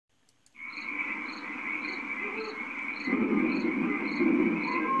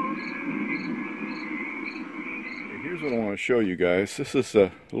Here's what I want to show you guys. This is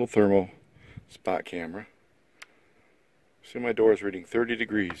a little thermal spot camera. See, my door is reading 30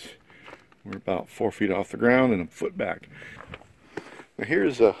 degrees. We're about 4 feet off the ground and a foot back. Now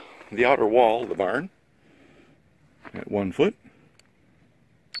here's the outer wall of the barn at 1 foot.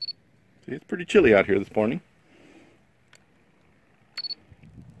 See, it's pretty chilly out here this morning.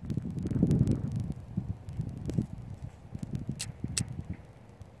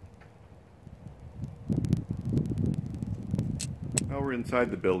 Now we're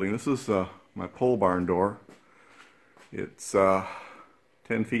inside the building. This is my pole barn door. It's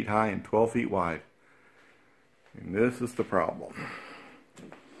 10 feet high and 12 feet wide. And this is the problem.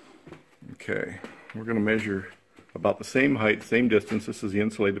 Okay, we're going to measure about the same height, same distance. This is the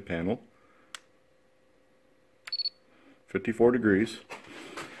insulated panel. 54 degrees.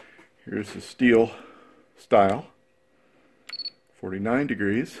 Here's the steel stile. 49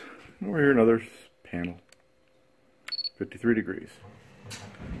 degrees. And over here another panel. 53 degrees.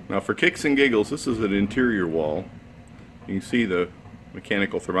 Now for kicks and giggles, this is an interior wall. You can see the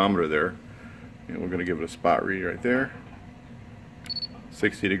mechanical thermometer there. And we're going to give it a spot read right there.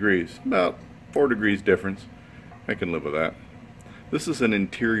 60 degrees. About 4 degrees difference. I can live with that. This is an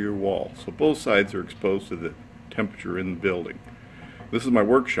interior wall, so both sides are exposed to the temperature in the building. This is my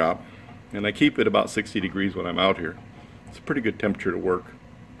workshop, and I keep it about 60 degrees when I'm out here. It's a pretty good temperature to work.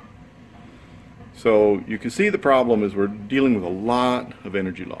 So you can see the problem is we're dealing with a lot of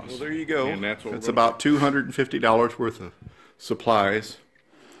energy loss. Well, there you go. And that's about $250 worth of supplies.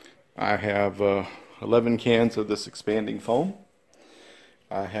 I have 11 cans of this expanding foam.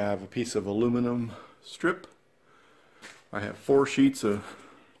 I have a piece of aluminum strip. I have 4 sheets of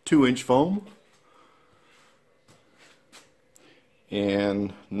 2-inch foam.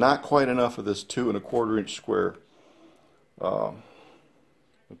 And not quite enough of this 2 1/4-inch square.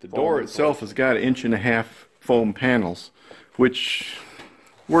 But the door itself has got 1.5 inch foam panels, which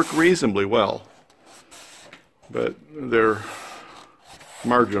work reasonably well, but they're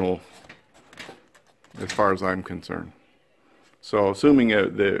marginal as far as I'm concerned. So assuming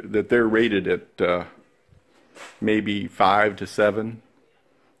that they're rated at maybe 5 to 7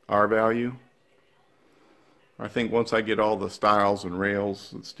 R value, I think once I get all the stiles and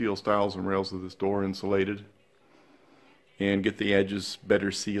rails, the steel stiles and rails of this door insulated, and get the edges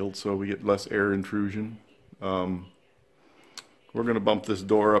better sealed so we get less air intrusion, we're going to bump this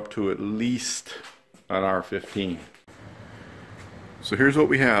door up to at least an R15. So here's what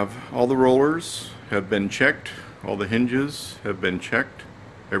we have. All the rollers have been checked. All the hinges have been checked.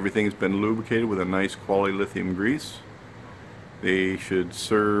 Everything's been lubricated with a nice quality lithium grease. They should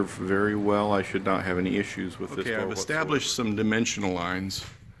serve very well. I should not have any issues with this door. Okay, I've established some dimensional lines.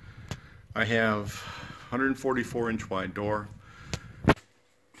 I have 144-inch wide door.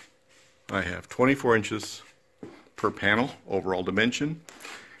 I have 24 inches per panel overall dimension,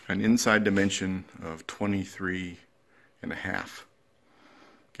 an inside dimension of 23.5,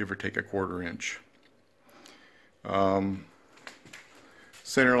 give or take a 1/4 inch.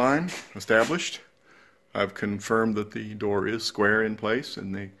 Center line established. I've confirmed that the door is square in place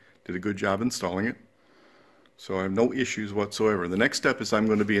and they did a good job installing it. So I have no issues whatsoever. The next step is I'm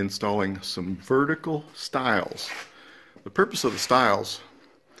going to be installing some vertical stiles. The purpose of the stiles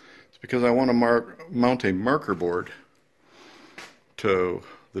is because I want to mount a marker board to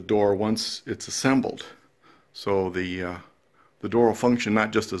the door once it's assembled. So the door will function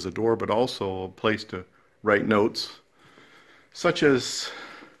not just as a door, but also a place to write notes, such as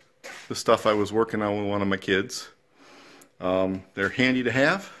the stuff I was working on with one of my kids. They're handy to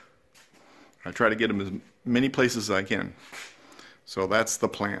have. I try to get them as many places as I can. So that's the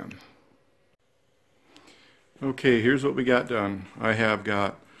plan. Okay, here's what we got done. I have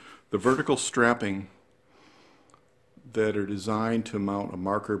got the vertical strapping that are designed to mount a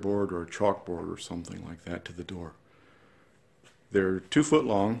marker board or a chalkboard or something like that to the door. They're 2 foot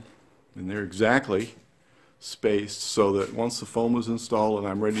long and they're exactly spaced so that once the foam is installed and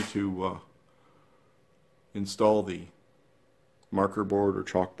I'm ready to install the marker board or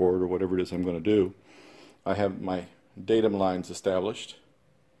chalkboard or whatever it is I'm going to do, I have my datum lines established.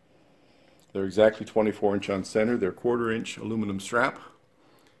 They're exactly 24 inch on center. They're 1/4 inch aluminum strap,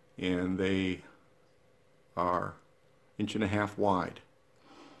 and they are 1.5 inch wide.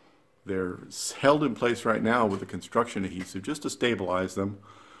 They're held in place right now with a construction adhesive just to stabilize them.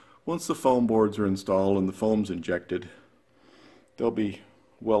 Once the foam boards are installed and the foam's injected, they'll be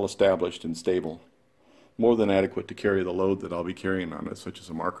well established and stable. More than adequate to carry the load that I'll be carrying on it, such as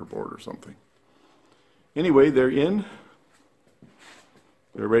a marker board or something. Anyway, they're in.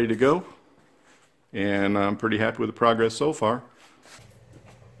 They're ready to go. And I'm pretty happy with the progress so far.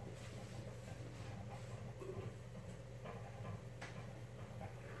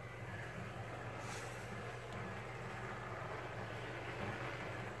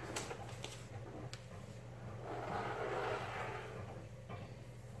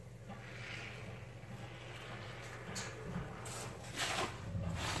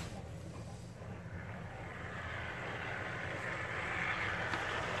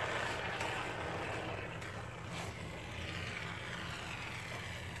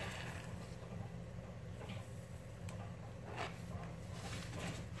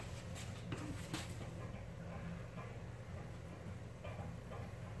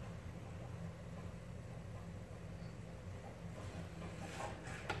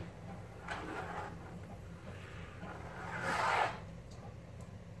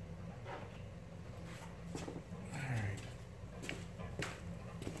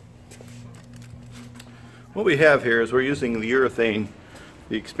 What we have here is we're using the urethane,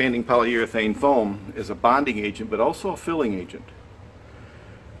 the expanding polyurethane foam, as a bonding agent, but also a filling agent.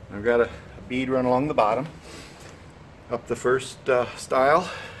 I've got a bead run along the bottom, up the first stile,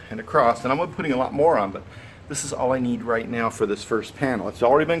 and across. And I'm putting a lot more on, but this is all I need right now for this first panel. It's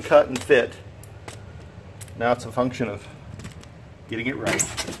already been cut and fit. Now it's a function of getting it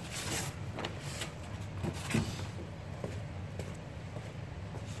right.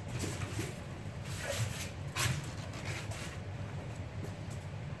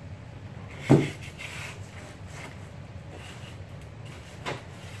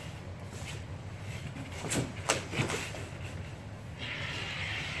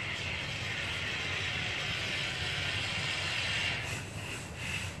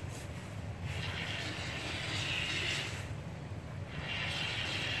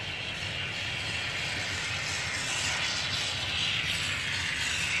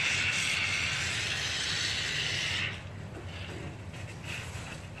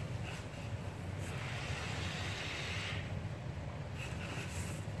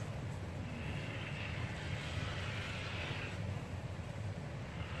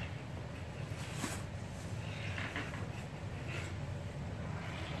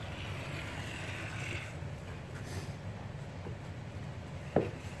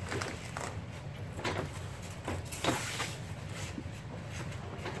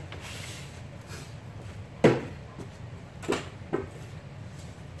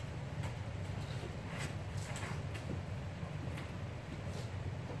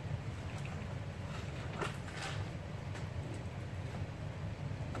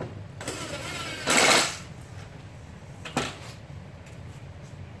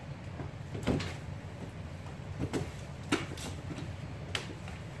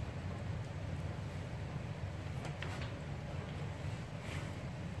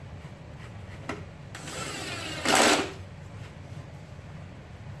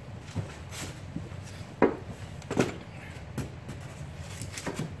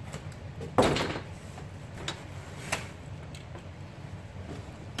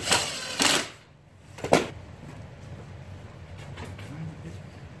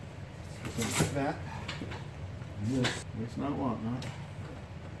 That. This not want not.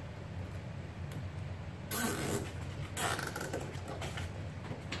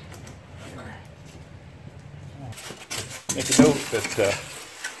 Make a note that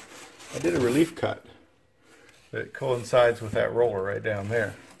I did a relief cut that coincides with that roller right down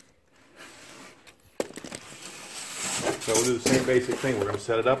there. So we'll do the same basic thing. We're going to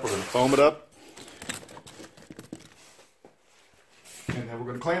set it up, we're going to foam it up, and then we're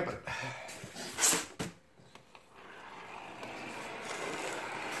going to clamp it.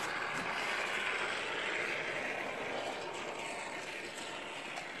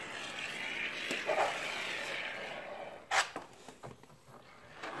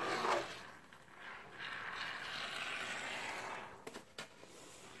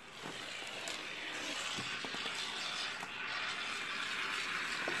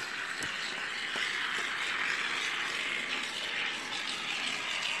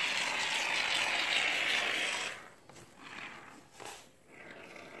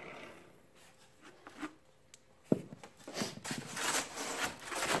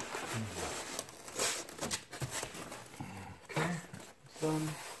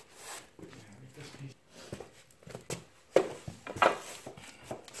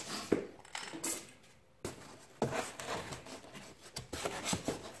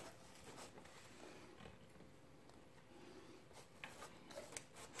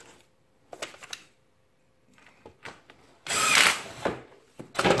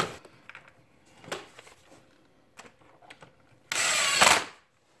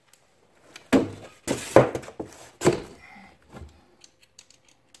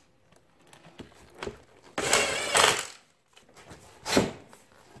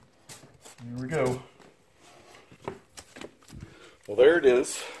 Here we go. Well, there it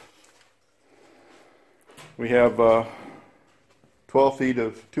is. We have 12 feet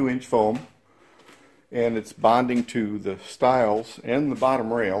of 2-inch foam, and it's bonding to the stiles and the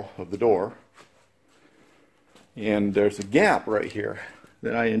bottom rail of the door. And there's a gap right here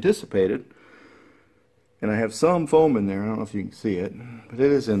that I anticipated, and I have some foam in there. I don't know if you can see it, but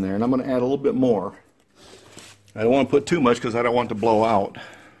it is in there, and I'm going to add a little bit more. I don't want to put too much because I don't want it to blow out.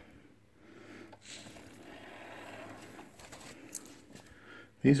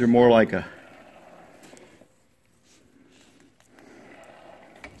 These are more like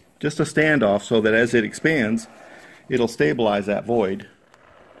just a standoff so that as it expands, it'll stabilize that void.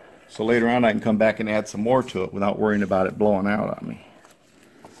 So later on I can come back and add some more to it without worrying about it blowing out on me.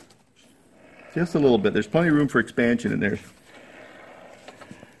 Just a little bit. There's plenty of room for expansion in there.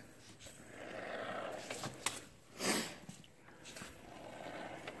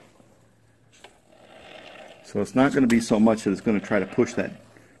 So it's not going to be so much that it's going to try to push that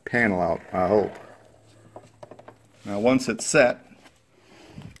panel out, I hope. Now once it's set,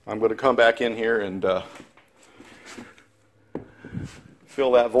 I'm going to come back in here and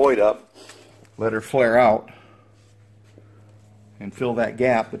fill that void up, let her flare out, and fill that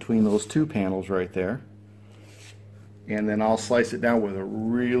gap between those two panels right there. And then I'll slice it down with a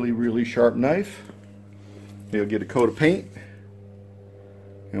really, really sharp knife. You'll get a coat of paint,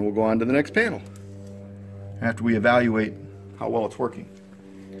 and we'll go on to the next panel after we evaluate how well it's working.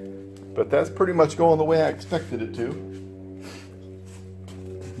 But that's pretty much going the way I expected it to.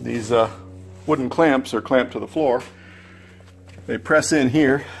 These wooden clamps are clamped to the floor. They press in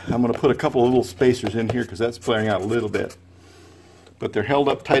here. I'm going to put a couple of little spacers in here because that's flaring out a little bit. But they're held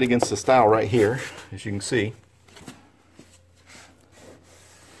up tight against the stile right here, as you can see.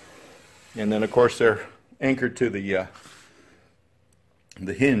 And then of course they're anchored to the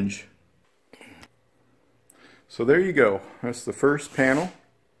hinge. So there you go. That's the first panel.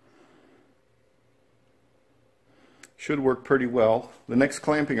 Should work pretty well. The next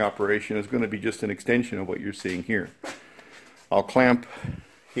clamping operation is going to be just an extension of what you're seeing here. I'll clamp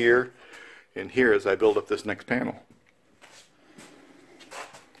here and here as I build up this next panel.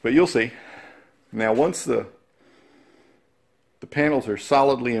 But you'll see. Now once the panels are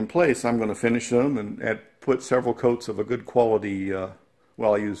solidly in place, I'm going to finish them and put several coats of a good quality,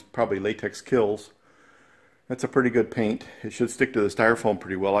 well, I use probably latex kills. That's a pretty good paint. It should stick to the styrofoam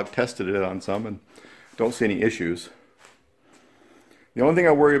pretty well. I've tested it on some and don't see any issues. The only thing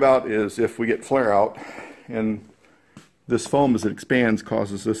I worry about is if we get flare out and this foam as it expands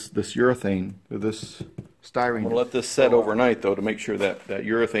causes this urethane, or this styrene. I'm going to let this set overnight though to make sure that that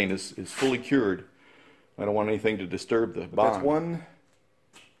urethane is fully cured. I don't want anything to disturb the bond. That's one,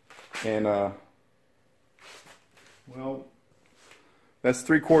 and well, that's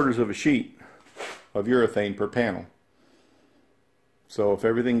 3/4 of a sheet of urethane per panel. So if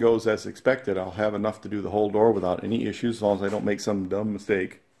everything goes as expected, I'll have enough to do the whole door without any issues, as long as I don't make some dumb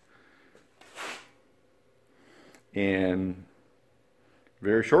mistake. And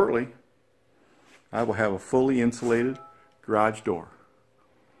very shortly, I will have a fully insulated garage door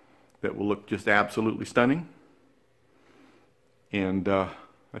that will look just absolutely stunning. And I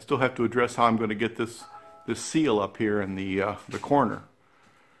still have to address how I'm going to get this seal up here in the corner.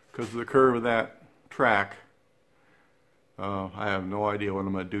 Because of the curve of that track, I have no idea what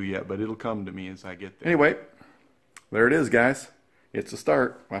I'm going to do yet, but it'll come to me as I get there. Anyway, there it is, guys. It's a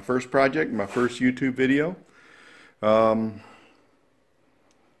start. My first project, my first YouTube video.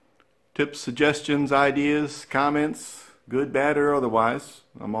 Tips, suggestions, ideas, comments, good, bad, or otherwise.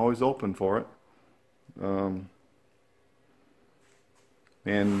 I'm always open for it. And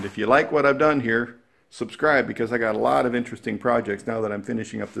if you like what I've done here, subscribe, because I got a lot of interesting projects now that I'm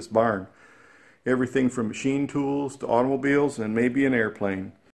finishing up this barn. Everything from machine tools to automobiles and maybe an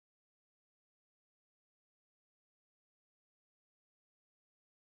airplane.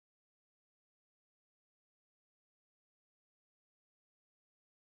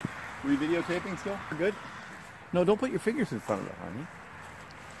 Were you videotaping still? We're good? No, don't put your fingers in front of it, honey.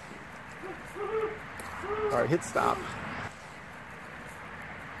 Alright, hit stop.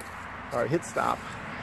 Alright, hit stop.